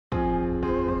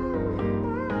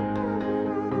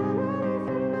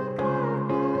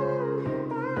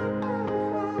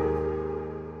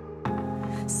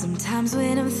Times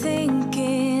when I'm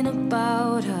thinking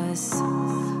about us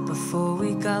before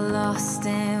we got lost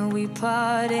and we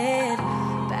parted.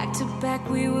 Back to back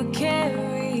we would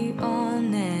carry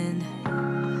on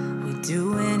and we'd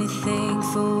do anything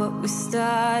for what we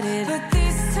started. But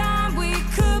this time we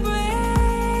could break.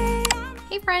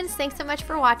 Hey friends, thanks so much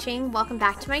for watching. Welcome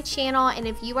back to my channel, and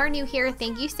if you are new here,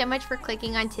 thank you so much for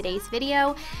clicking on today's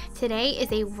video. Today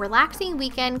is a relaxing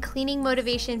weekend cleaning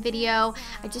motivation video.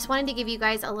 I just wanted to give you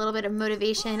guys a little bit of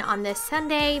motivation on this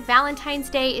Sunday.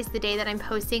 Valentine's Day is the day that I'm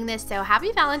posting this, so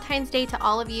happy Valentine's Day to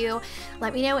all of you.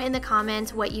 Let me know in the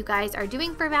comments what you guys are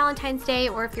doing for Valentine's Day,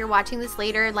 or if you're watching this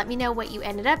later, let me know what you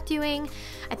ended up doing.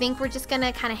 I think we're just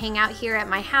gonna kind of hang out here at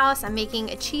my house. I'm making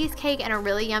a cheesecake and a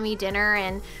really yummy dinner,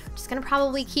 and I'm just gonna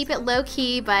probably keep it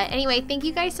low-key. But anyway, thank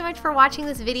you guys so much for watching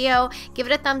this video. Give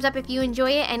it a thumbs up if you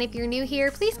enjoy it, and if you're new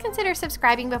here, please consider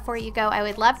subscribing before you go. I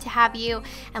would love to have you,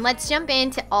 and let's jump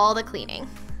into all the cleaning.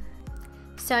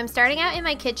 So I'm starting out in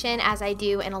my kitchen, as I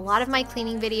do in a lot of my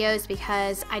cleaning videos,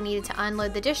 because I needed to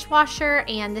unload the dishwasher,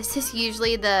 and this is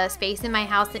usually the space in my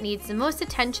house that needs the most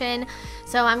attention.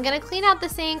 So I'm gonna clean out the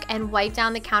sink and wipe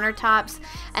down the countertops,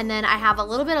 and then I have a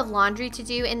little bit of laundry to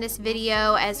do in this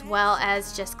video, as well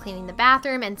as just cleaning the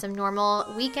bathroom and some normal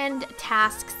weekend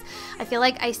tasks. I feel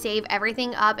like I save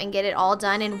everything up and get it all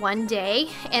done in one day,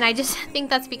 and I just think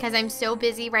that's because I'm so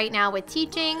busy right now with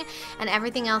teaching and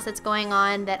everything else that's going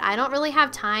on that I don't really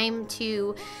have time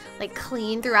to like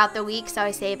clean throughout the week. So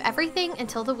I save everything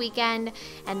until the weekend,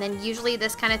 and then usually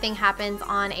this kind of thing happens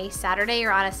on a Saturday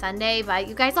or on a Sunday. But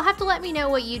you guys will have to let me know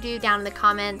what you do down in the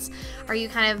comments. Are you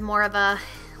kind of more of a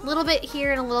little bit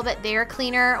here and a little bit there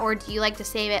cleaner, or do you like to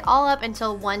save it all up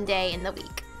until one day in the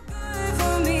week?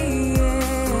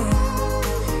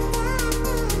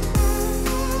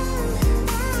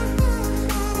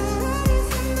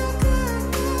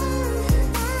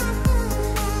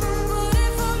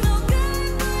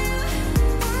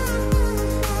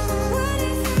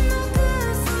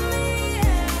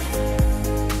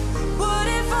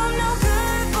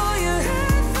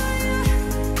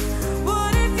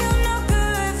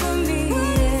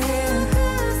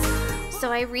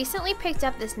 I recently picked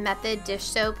up this Method dish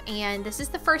soap, and this is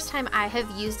the first time I have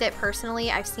used it personally.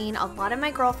 I've seen a lot of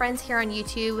my girlfriends here on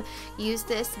YouTube use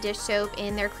this dish soap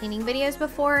in their cleaning videos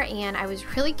before, and I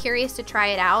was really curious to try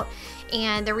it out.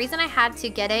 And the reason I had to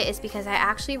get it is because I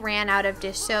actually ran out of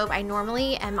dish soap. I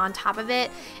normally am on top of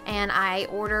it, and I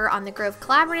order on the Grove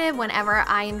Collaborative whenever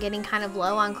I am getting kind of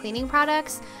low on cleaning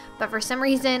products. But for some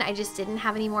reason, I just didn't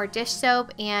have any more dish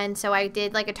soap, and so I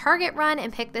did like a Target run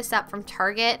and picked this up from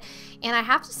Target. And I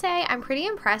have to say, I'm pretty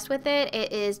impressed with it.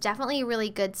 It is definitely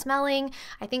really good smelling.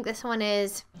 I think this one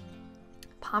is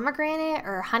pomegranate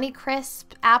or honey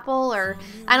crisp apple, or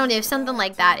I don't know, something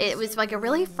like that. It was like a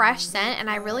really fresh scent,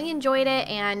 and I really enjoyed it,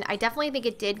 and I definitely think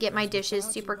it did get my dishes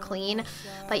super clean.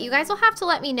 But you guys will have to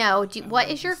let me know, what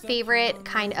is your favorite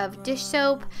kind of dish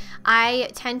soap? I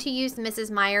tend to use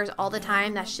Mrs. Meyer's all the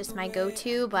time. That's just my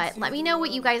go-to, but let me know what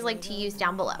you guys like to use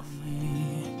down below.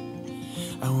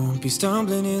 I won't be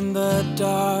stumbling in the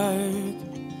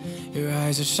dark. Your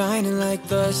eyes are shining like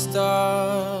the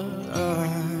stars.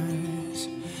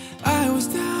 I was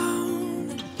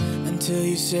down until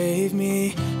you saved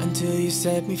me, until you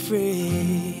set me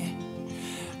free.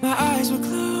 My eyes were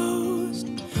closed,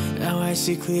 now I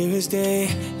see clear as day,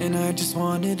 and I just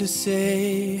wanted to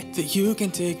say that you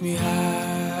can take me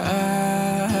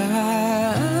high.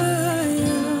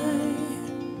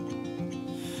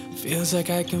 Feels like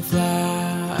I can fly.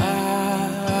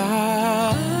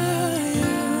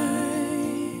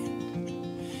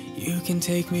 You can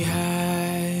take me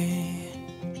high.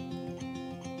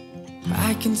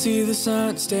 I can see the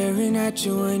sun staring at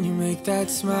you when you make that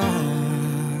smile.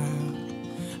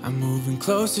 I'm moving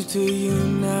closer to you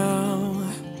now.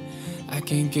 I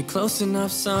can't get close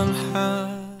enough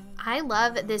somehow. I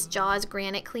love this Jaws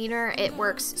granite cleaner. It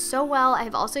works so well.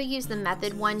 I've also used the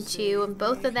Method one too.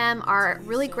 Both of them are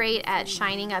really great at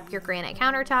shining up your granite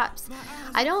countertops.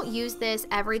 I don't use this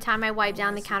every time I wipe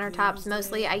down the countertops.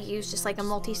 Mostly I use just like a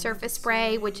multi-surface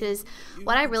spray, which is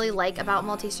what I really like about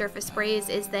multi-surface sprays,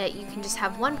 is that you can just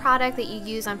have one product that you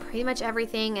use on pretty much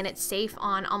everything, and it's safe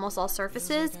on almost all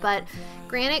surfaces. But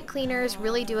granite cleaners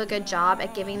really do a good job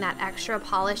at giving that extra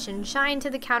polish and shine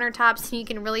to the countertops, and you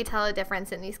can really tell a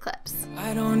difference in these clips.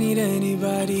 I don't need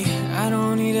anybody, I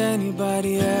don't need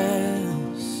anybody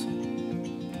else.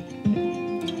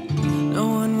 No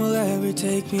one will ever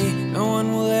take me, no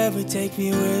one will ever take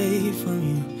me away from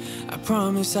you. I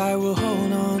promise I will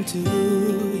hold on to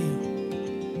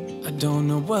you. I don't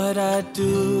know what I'd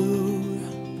do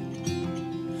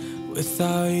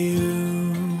without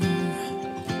you.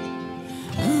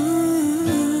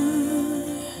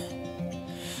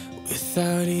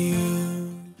 without you.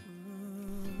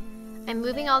 I'm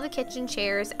moving all the kitchen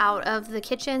chairs out of the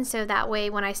kitchen so that way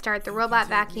when I start the robot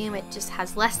vacuum it just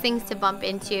has less things to bump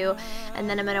into. And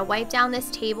then I'm going to wipe down this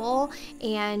table,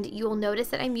 and you will notice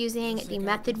that I'm using the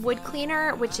Method wood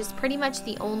cleaner, which is pretty much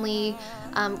the only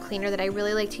cleaner that I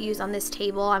really like to use on this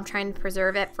table. I'm trying to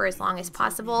preserve it for as long as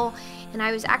possible, and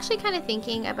I was actually kind of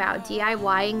thinking about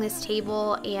DIYing this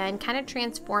table and kind of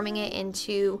transforming it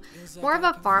into more of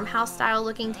a farmhouse style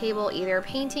looking table, either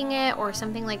painting it or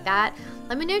something like that.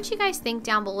 Let me know what you guys think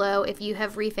down below. If you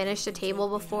have refinished a table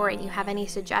before and you have any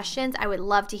suggestions, I would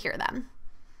love to hear them.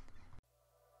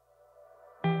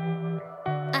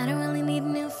 I don't really need a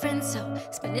new friend, so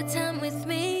spend your time with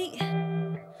me.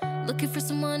 Looking for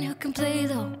someone who can play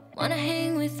though, wanna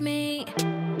hang with me.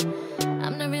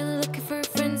 I'm not really looking for a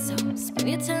friend, so spend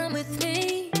your time with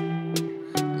me.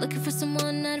 Looking for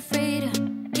someone not afraid to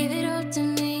give it all to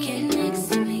me. Get next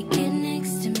to me, get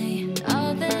next to me.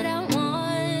 All that I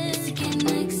want is to get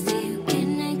next to you, get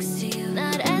next to you.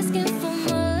 Not asking for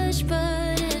much,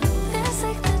 but it feels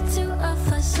like the two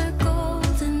of us are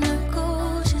golden, our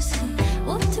gold, you see.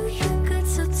 We'll do you good,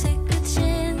 so take a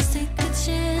chance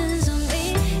on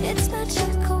me. It's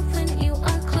magical when you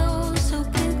are close, so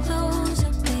get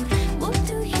closer, babe. We'll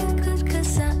do you good,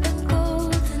 cause I am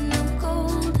golden, I'm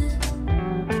golden.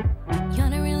 You're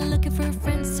not really looking for a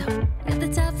friend, so at the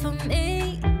top for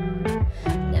me.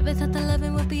 Never thought that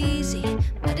loving would be easy,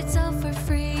 but it's all for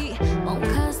free. Won't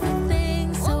cost a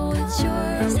thing, so it's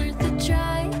yours, worth the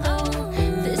try. Oh,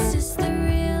 this is the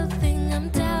real thing, I'm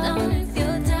down if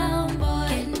you're down,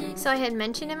 boy. So I had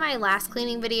mentioned in my last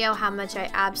cleaning video how much I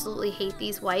absolutely hate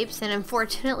these wipes, and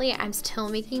unfortunately I'm still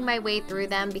making my way through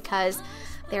them because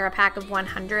they're a pack of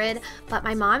 100, but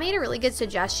my mom made a really good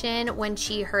suggestion when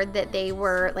she heard that they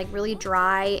were like really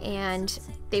dry and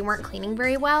they weren't cleaning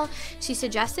very well. She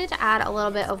suggested to add a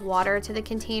little bit of water to the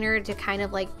container to kind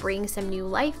of like bring some new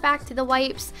life back to the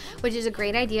wipes, which is a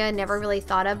great idea, never really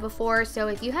thought of before. So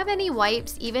if you have any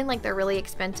wipes, even like the really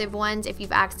expensive ones, if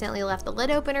you've accidentally left the lid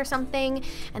open or something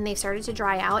and they started to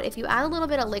dry out, if you add a little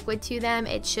bit of liquid to them,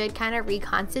 it should kind of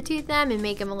reconstitute them and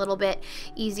make them a little bit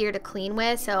easier to clean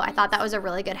with. So I thought that was a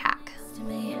really good hack.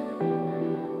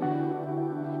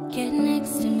 Get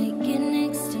next to me, get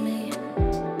next to me.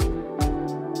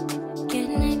 Get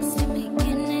next to me,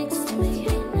 get next to me.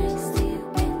 Get next to you,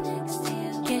 get next to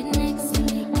you. Get next to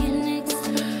me, get next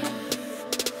to me.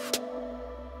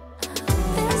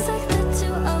 Feels like the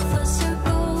two of us are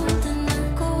golden, our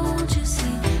gold, you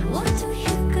see. We'll do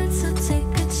you good, so take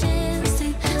a chance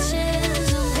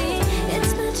on me.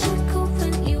 It's magical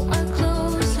when you are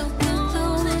close, so get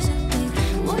closer, babe.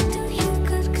 We'll do you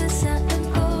good, cause I am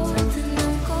golden,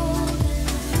 I'm golden.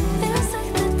 Feels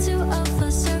like the two of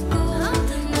us are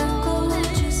golden, our gold,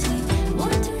 you see.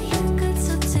 We'll do you good,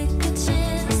 so take a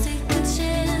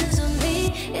chance on me.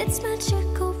 It's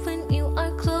magical when you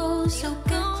are close, so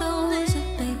get closer,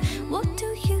 babe. We'll do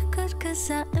you good, cause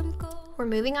I am golden. We're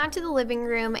moving on to the living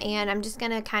room, and I'm just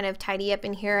gonna kind of tidy up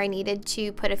in here. I needed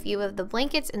to put a few of the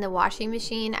blankets in the washing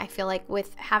machine. I feel like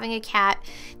with having a cat,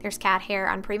 there's cat hair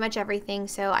on pretty much everything,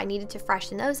 so I needed to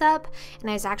freshen those up. And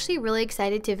I was actually really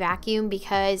excited to vacuum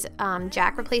because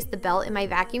Jack replaced the belt in my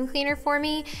vacuum cleaner for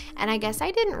me, and I guess I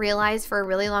didn't realize for a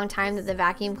really long time that the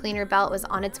vacuum cleaner belt was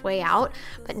on its way out,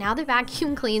 but now the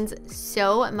vacuum cleans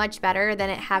so much better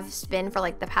than it has been for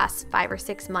like the past 5 or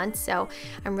 6 months. So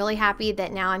I'm really happy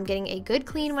that now I'm getting a good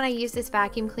clean when I use this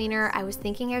vacuum cleaner. I was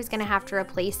thinking I was gonna have to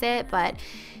replace it, but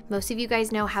most of you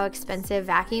guys know how expensive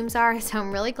vacuums are, so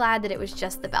I'm really glad that it was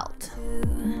just the belt.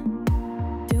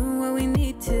 Doing what we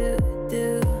need to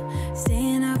do,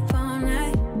 staying up all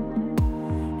night,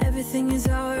 everything is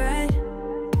alright.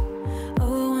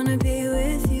 Oh, I wanna be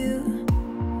with you,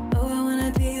 oh, I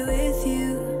wanna be with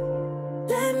you.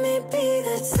 Let me be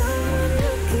that someone who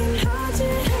can hold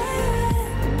your hand.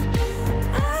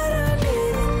 I don't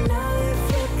even know if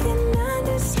you can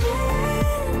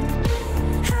understand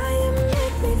how you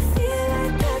make me feel. I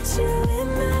got you in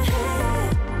my head.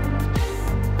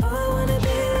 Oh, I wanna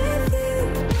be with you,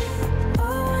 oh, I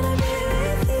wanna be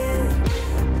with you,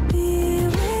 be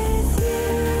with you,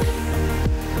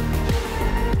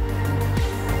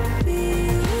 be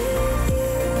with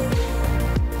you,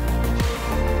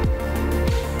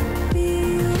 be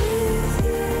with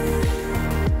you.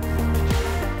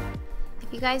 If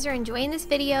you guys are enjoying this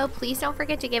video, please don't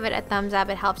forget to give it a thumbs up.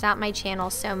 It helps out my channel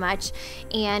so much.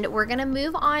 And we're gonna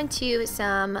move on to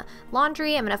some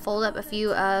laundry. I'm gonna fold up a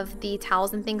few of the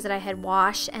towels and things that I had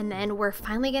washed, and then we're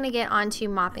finally gonna get on to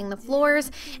mopping the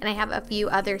floors. And I have a few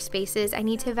other spaces I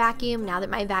need to vacuum now that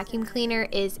my vacuum cleaner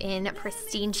is in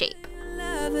pristine shape.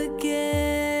 Love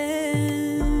again.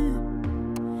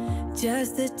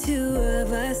 Just the two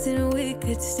of us, and we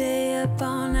could stay up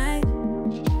all night,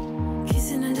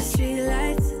 kissing under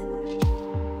streetlights,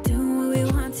 doing what we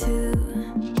want to,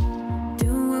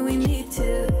 doing what we need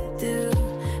to do,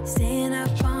 staying up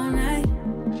all night,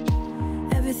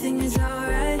 everything is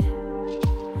alright.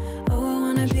 Oh, I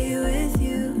wanna be with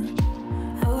you,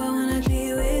 oh, I wanna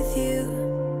be with you.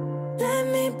 Let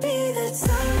me be that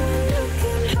someone who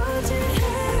can hold your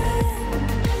hand.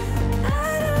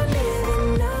 I don't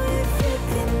even know if you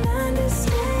can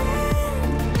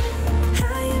understand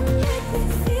how you make me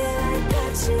feel. I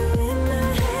got you in my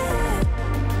head.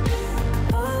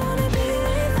 Oh, I wanna be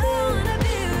with you, I wanna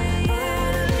be with you, I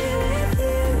wanna be with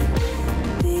you,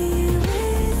 be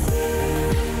with you,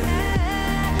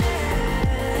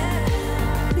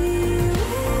 be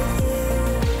with you,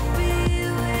 be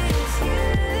with you,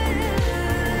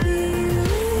 be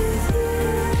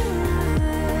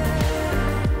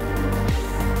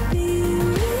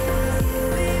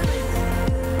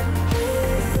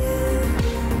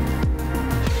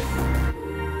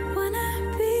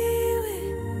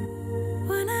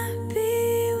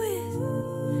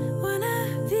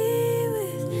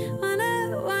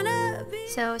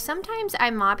So sometimes I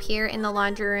mop here in the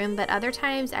laundry room, but other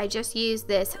times I just use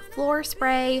this floor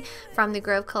spray from the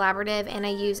Grove Collaborative, and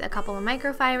I use a couple of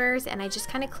microfibers, and I just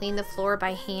kind of clean the floor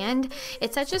by hand.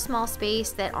 It's such a small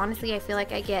space that honestly I feel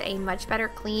like I get a much better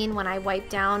clean when I wipe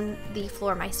down the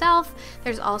floor myself.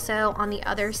 There's also on the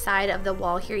other side of the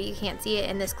wall here, you can't see it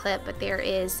in this clip, but there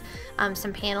is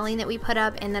some paneling that we put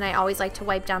up, and then I always like to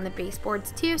wipe down the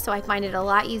baseboards too, so I find it a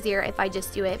lot easier if I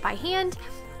just do it by hand.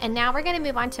 And now we're going to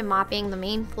move on to mopping the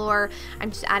main floor.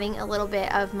 I'm just adding a little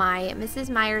bit of my Mrs.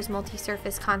 Meyer's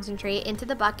multi-surface concentrate into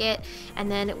the bucket, and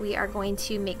then we are going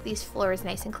to make these floors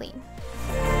nice and clean.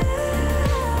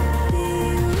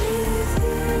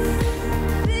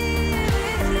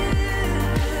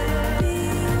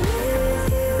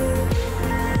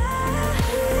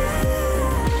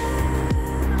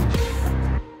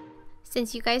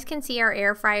 Since you guys can see our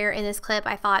air fryer in this clip,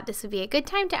 I thought this would be a good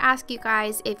time to ask you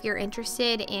guys if you're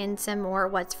interested in some more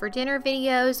what's for dinner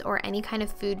videos or any kind of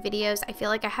food videos. I feel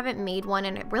like I haven't made one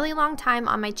in a really long time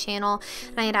on my channel,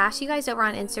 and I had asked you guys over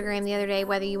on Instagram the other day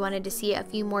whether you wanted to see a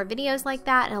few more videos like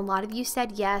that, and a lot of you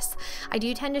said yes. I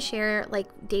do tend to share like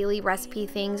daily recipe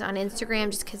things on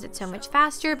Instagram just because it's so much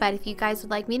faster, but if you guys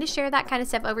would like me to share that kind of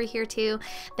stuff over here too,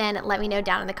 then let me know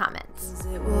down in the comments.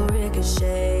 It will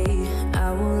ricochet,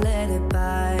 I won't let it bite.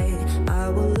 I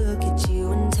will look at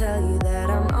you and tell you that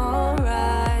I'm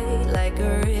alright. Like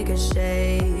a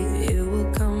ricochet, it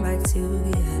will come back to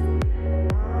you.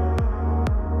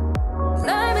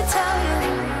 Let me tell you,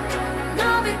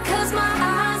 no, because my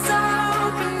eyes are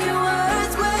open, your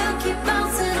words will keep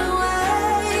bouncing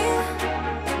away.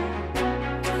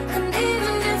 And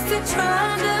even if you're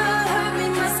trying to hurt me,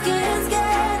 my skin's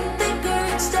getting thicker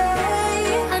each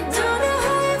day. I don't know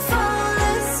how you fall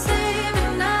asleep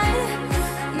at night,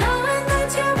 knowing that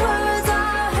your words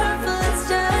are hurtful, it's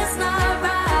just not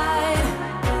right.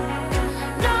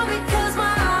 No, because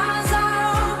my eyes are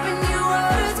open, your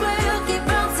words will keep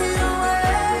bouncing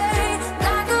away.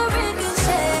 Like a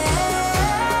ricochet,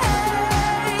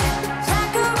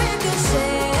 like a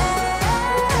ricochet,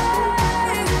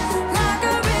 like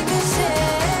a ricochet, like a ricochet.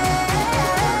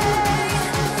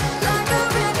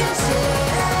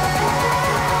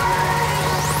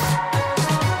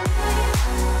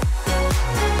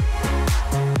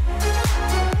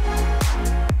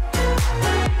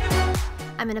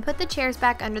 I'm going to put the chairs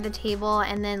back under the table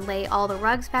and then lay all the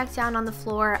rugs back down on the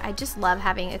floor. I just love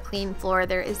having a clean floor.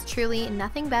 There is truly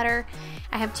nothing better.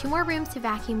 I have 2 more rooms to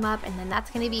vacuum up, and then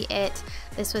that's going to be it.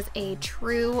 This was a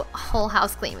true whole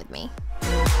house clean with me.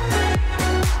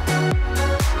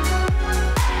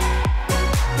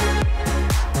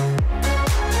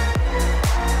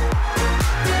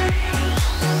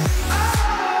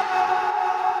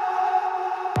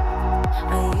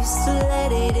 I used to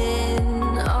let it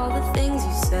in, all the things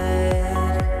you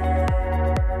said.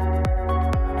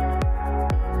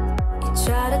 You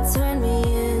try to turn me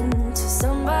into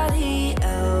somebody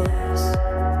else,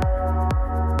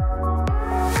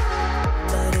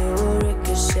 but it will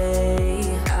ricochet,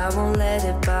 I won't let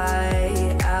it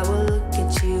bite. I will look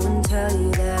at you and tell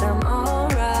you that I'm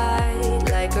alright.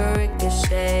 Like a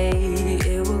ricochet,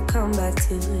 it will come back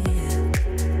to you.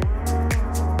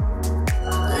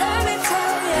 Let me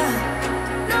tell you,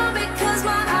 no, because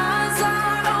my eyes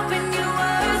are open, your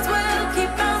words will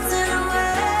keep bouncing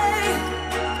away.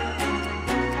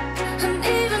 And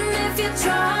even if you're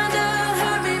trying to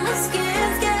hurt me, my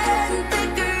skin's getting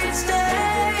thicker each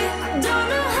day. I don't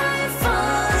know how you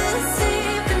fall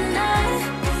asleep at night,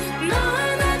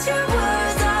 knowing that your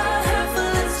words are hurtful.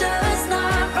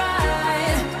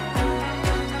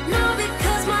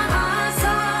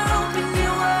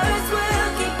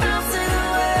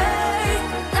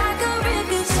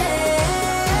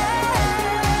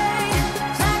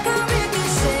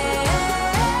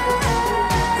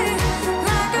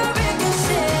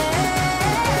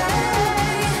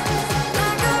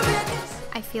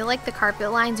 like the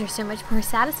carpet lines are so much more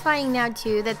satisfying now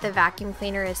too that the vacuum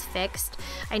cleaner is fixed.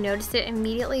 I noticed it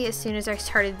immediately as soon as I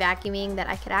started vacuuming that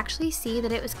I could actually see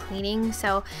that it was cleaning,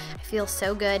 so I feel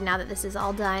so good now that this is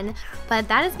all done. But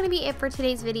that is going to be it for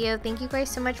today's video. Thank you guys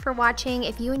so much for watching.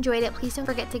 If you enjoyed it, please don't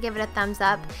forget to give it a thumbs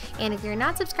up, and if you're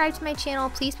not subscribed to my channel,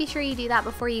 please be sure you do that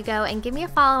before you go, and give me a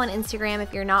follow on Instagram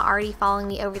if you're not already following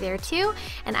me over there too,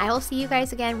 and I will see you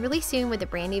guys again really soon with a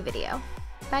brand new video.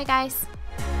 Bye guys!